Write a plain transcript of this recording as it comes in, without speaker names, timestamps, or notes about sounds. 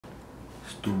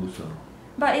stools.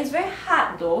 But it's very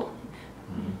hard though.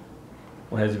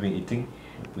 What has he been eating?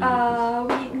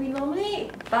 We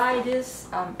normally buy this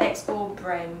XO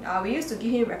brand. We used to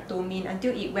give him Reptomine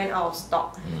until it went out of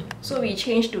stock. So we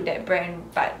changed to that brand.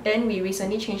 But then we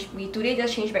recently changed. We today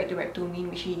just changed back to Reptomine,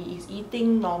 which he is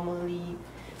eating normally.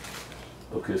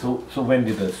 Okay, so when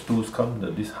did the stools come?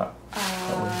 This hard?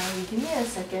 Give me a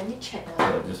second, let me check.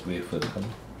 Just wait for it to come.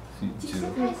 几时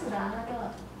开始的那个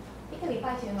1个礼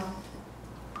拜前哦。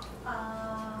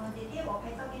姐姐，我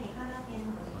拍照给你看那边。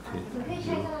你可以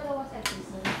check 一下那个 WhatsApp 几时。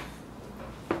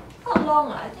Not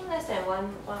long, I think less than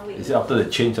one week. Is it after the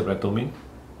change of Reptomine?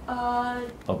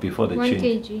 Or before the 1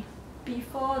 change? kg.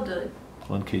 Before the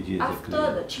 1 kg exactly.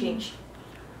 after the change.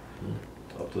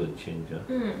 After the change,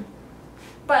 yeah.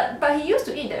 But he used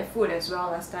to eat that food as well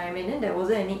last time, and then there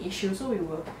wasn't any issue, so we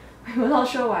were not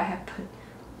sure what happened.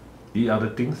 Eat other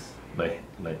things like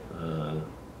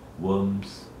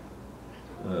worms,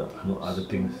 no other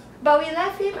things. But we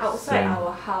left him outside Sand.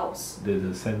 our house. There's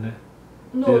a sand there.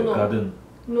 No. Garden.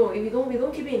 No, we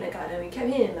don't keep it in the garden. We kept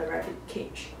him in the rabbit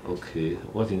cage. Okay,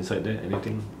 what's inside there?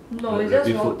 Anything? No, it's just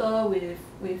rabbit food? water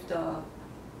with the.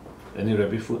 Any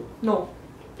rabbit food? No,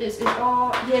 it's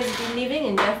all. He has been living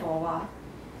in there for a while.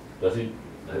 Does he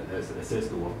has access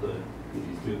to water? Did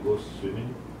he still go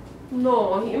swimming?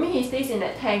 No, I mean he stays in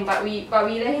that tank, but we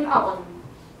let him out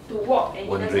to walk and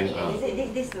he doesn't Wandering, eat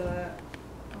anything. This the.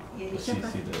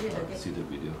 See the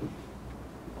video.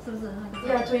 是不是？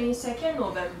 Yeah, 22nd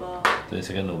November.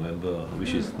 22nd November,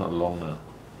 which is not long now.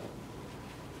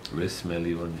 Very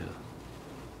smelly one, yeah.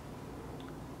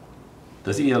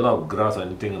 Does he eat a lot of grass or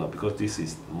anything or not? Because this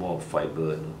is more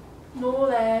fiber. No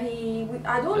leh,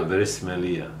 I And don't. very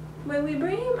smelly, yeah. When we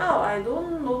bring him out, I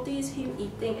don't notice him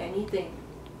eating anything.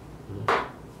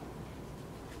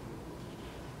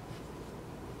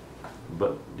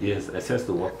 But he has access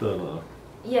to water or not?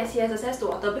 Yes, he has access to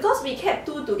water because we kept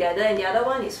two together and the other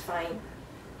one is fine.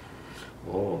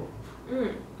 Oh.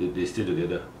 They stay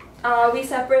together? We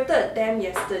separated them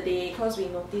yesterday because we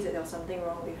noticed that there was something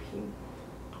wrong with him.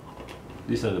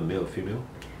 These are the male or female?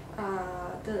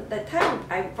 That time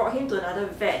I brought him to another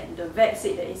vet. The vet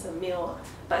said that it's a male,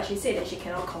 but she said that she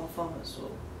cannot confirm also.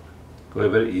 Well,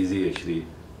 very easy actually.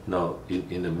 Now,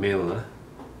 in the male,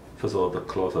 first of all, the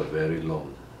claws are very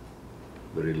long.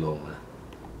 Very long.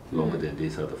 Longer than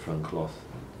these are the front claws.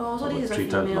 Oh, so this is a 3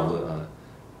 times female. longer.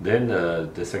 Then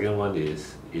the second one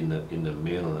is in the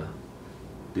male.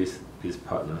 This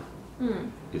part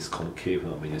is concave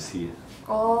when you see it.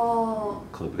 Oh.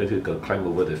 Because you can climb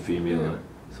over the female,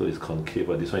 so it's concave.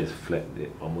 But this one is flat.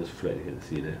 Almost flat. You can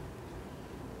see there.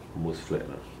 Almost flat.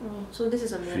 So this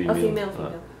is a male. A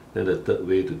female. Then the third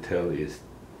way to tell is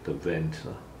the vent.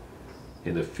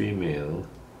 In the female,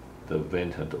 the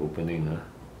vent had the opening.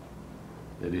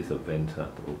 That is a vent, the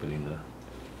opening.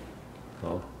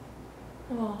 Oh,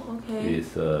 okay.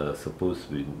 It's supposed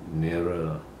to be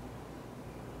nearer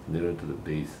to the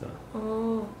base.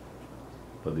 Oh.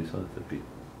 But this one is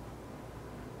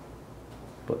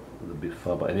a bit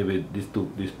far. But anyway, these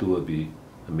two will be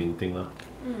the main thing.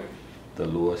 The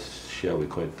lower shell we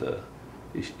call it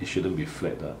it shouldn't be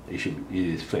flat. It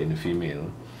is flat in the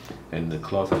female, and the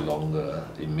claws are longer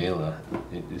in male.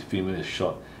 The female is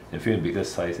short, and female bigger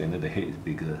size, and then the head is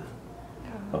bigger.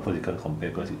 Of course you can't compare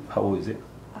because how old is it?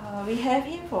 We have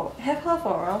her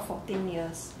for around 14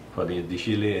 years. Did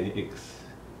she lay any eggs?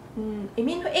 I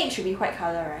mean her egg should be white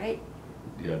color, right?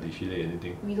 Yeah, did she lay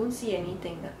anything? We don't see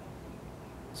anything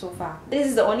so far. This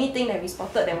is the only thing that we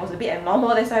spotted that was a bit abnormal.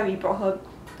 That's why we brought her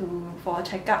for a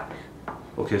checkup.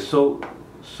 Okay, so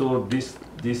this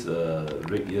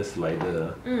red ear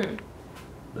slider,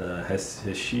 has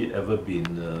she ever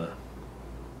been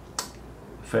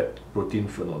fed protein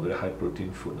food or very high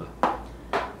protein food?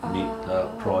 Meat,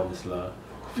 prawns,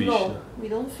 fish? No, we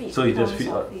don't feed. So you just feed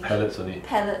fish. pellets only?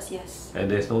 Pellets, yes. And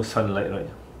there's no sunlight, right?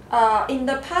 In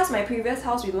the past, my previous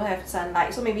house, we don't have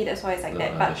sunlight, so maybe that's why it's like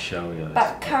that. The shell, yeah,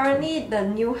 but currently, the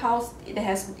new house,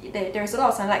 there is a lot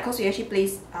of sunlight because we actually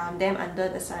place them under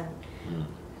the sun.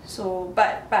 So,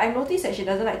 but I noticed that she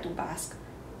doesn't like to bask.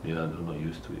 Yeah, they're not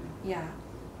used to it. Yeah.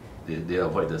 They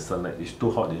avoid the sunlight. It's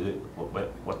too hot, is it?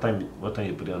 What time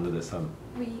you put it under the sun?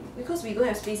 Because we don't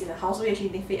have space in the house, so we actually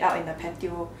leave it out in the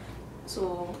patio.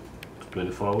 So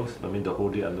 24 hours? I mean the whole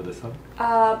day under the sun?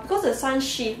 Because the sun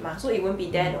shift so it won't be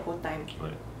there the whole time.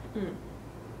 Right.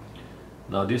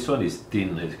 Now this one is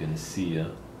thin, as you can see.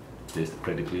 There's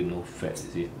practically no fat,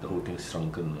 you see? The whole thing is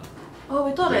shrunken. Oh,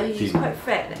 we thought very that he's thin, quite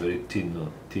fat. Very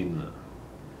thin.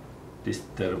 This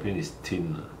terrapin is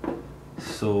thin.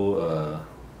 So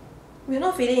we're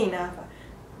not feeding enough.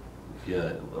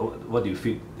 Yeah. What do you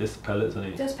feed? Just pellets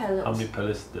only? Just pellets. How many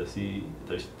pellets does she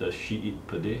eat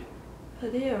per day? Per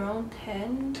day around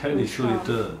 10. 10 is too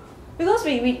little. Because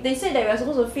they said that we are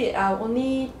supposed to feed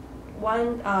only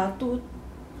once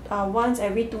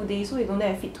every 2 days, so we don't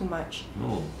have to feed too much.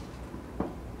 No.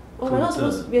 Oh, we're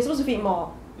supposed to feed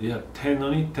more. Yeah, 10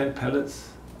 only, 10 pellets.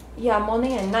 Yeah,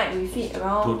 morning and night we feed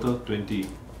around Total 20.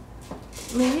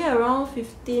 maybe around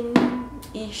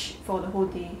 15-ish for the whole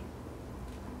day.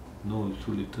 No, it's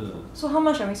too little. So how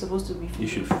much are we supposed to be feeding? You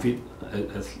should feed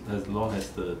as long as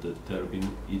the terrapin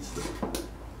eats them.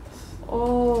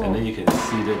 Oh. And then you can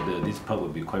see that this part will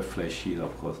be quite fleshy,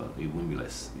 of course. It won't be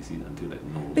like, you see, until like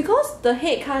no. Because the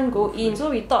head can't go in, so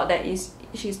we thought that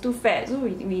she's too fat, so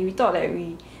we thought that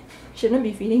we shouldn't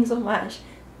be feeding so much.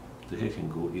 The head can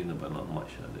go in, but not much.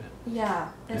 Yeah,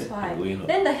 that's Head why. can go in,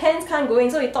 Then the hands can't go in,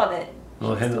 so we thought that.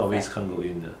 No, hands always fat. can't go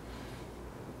in.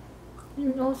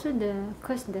 And also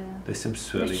because There's some the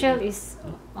swelling. shell is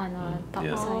on the top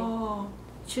Yeah. side. Oh.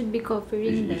 Should be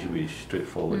covering It should be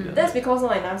straightforward. Yeah. That's because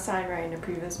not enough sun, right, in the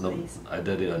previous No, place.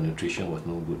 either their nutrition was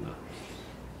no good.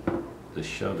 The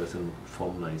shell doesn't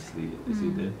form nicely. You see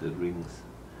that the rings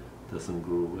doesn't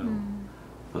grow well.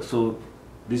 But so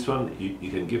this one you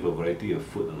can give a variety of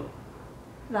food or not?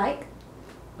 Like?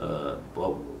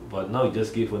 But now you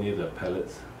just give only the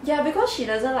pellets. Yeah, because she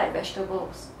doesn't like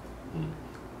vegetables.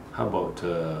 How about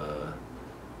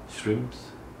shrimps?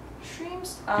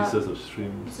 Shrimps Pieces of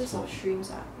shrimps. Pieces of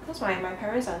shrimps because my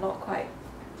parents are not quite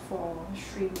for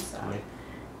shrimps Right.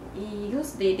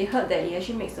 because they heard that it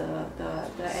actually makes the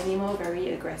animal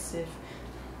very aggressive.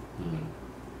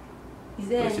 Is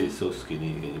there Because it's so skinny,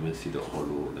 you can even see the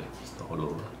hollow. It's the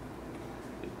hollow.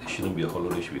 It shouldn't be a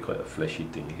hollow, it should be quite a fleshy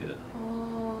thing here.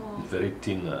 Oh. It's very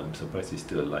thin. I'm surprised it's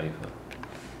still alive.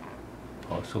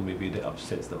 So maybe that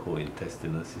upsets the whole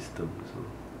intestinal system.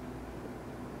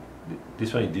 So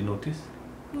this one you didn't notice?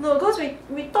 No, because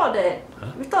we thought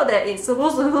that it's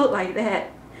supposed to look like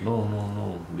that. No.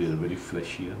 They're really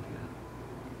fleshy one here.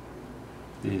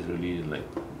 This is really like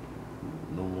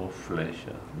no more flesh,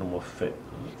 no more fat.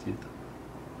 See it?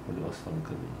 Only all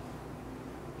sunken.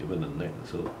 Even the neck.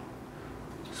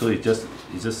 So it's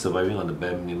just surviving on the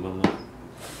bare minimum.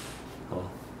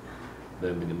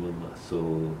 Bare minimum.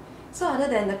 So other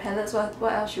than the pellets,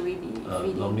 what else should we be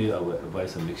feeding? Normally I would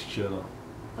advise a mixture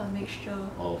A mixture.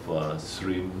 of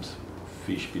shrimps,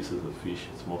 fish, pieces of fish,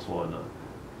 small one.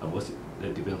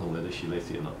 That depends on whether she likes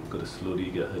it or not. You've got to slowly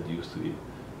get her used to it.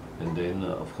 And then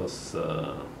of course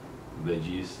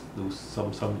veggies,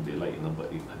 some they like, but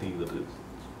I think you got to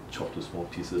chop to small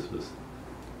pieces first.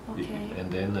 Okay.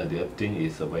 And then the other thing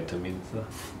is vitamins.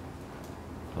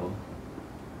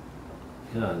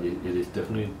 Yeah, it is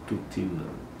definitely too thin.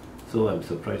 So I'm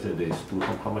surprised that there is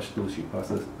how much stool she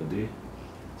passes a day?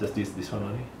 Just this one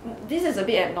only? This is a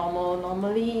bit abnormal.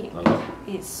 Normally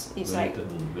it's very like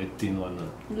very thin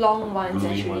one. long ones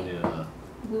Gluey actually. one, yeah.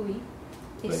 Gluey.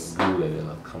 It's, Like glue like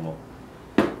that come out.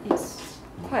 it's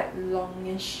quite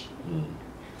longish.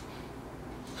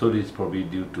 So this is probably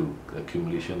due to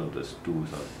accumulation of the stools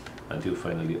until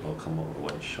finally all come out in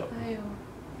one shot. Aiyo.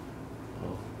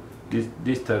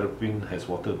 This terrapin has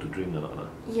water to drink or not?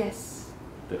 Yes.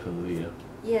 Definitely, yeah.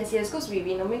 Yes, because we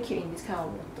normally keep in this kind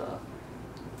of water.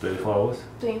 24 hours?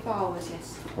 24 hours,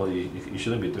 yes. Well, you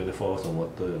shouldn't be 24 hours on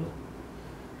water,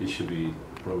 It should be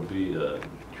probably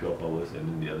 12 hours and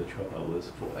then the other 12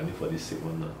 hours for this sick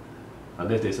one.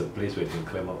 Unless there's a place where you can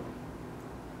climb out,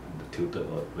 tilted,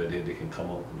 or where they can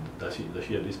come out. Does she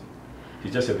have this? She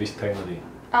just have this tank only.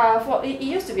 It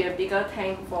used to be a bigger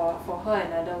tank for her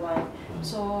another one.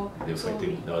 So They're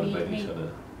fighting, they're fighting each other.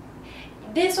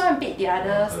 This one bit the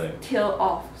other's Correct. tail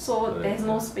off, so Correct, there's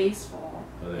no yeah. space for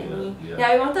Correct, any. yeah.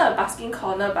 Yeah, we wanted a basking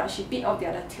corner, but she bit off the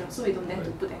other tail, so we don't have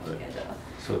to put them Correct. together.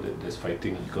 So there's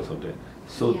fighting because of that.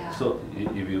 So Yeah. so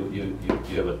if you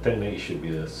have a tank, then it should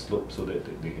be a slope so that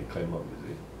they can climb up,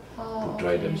 Oh, to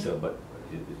dry okay. themselves. But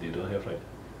they don't have, right?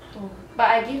 Oh. But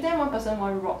I give them one person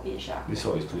one rock each. This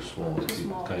rock is too small. Too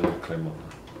small. Can't even climb up.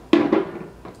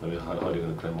 I mean, how are they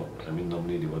going to climb up? I mean,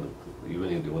 normally they want to, even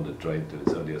if they want to dry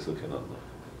themselves, they also cannot.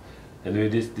 Anyway,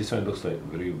 this one looks like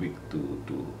very weak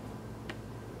to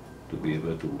be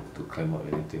able to climb up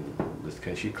anything.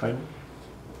 Can she climb?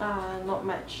 Not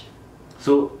much.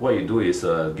 So what you do is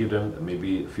give them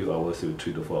maybe a few hours, 3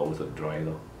 to 4 hours of dry.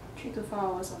 3 to 4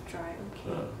 hours of dry,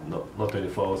 okay. Not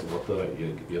 24 hours of water, right?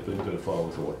 You're putting 24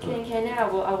 hours of water. Can then I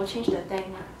will change the tank.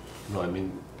 No, I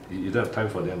mean, you don't have time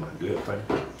for them. Do you have time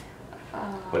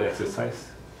for the exercise?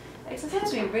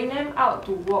 Exercise, we bring them out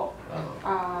to walk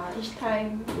Ah. each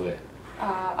time Where?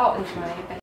 out in my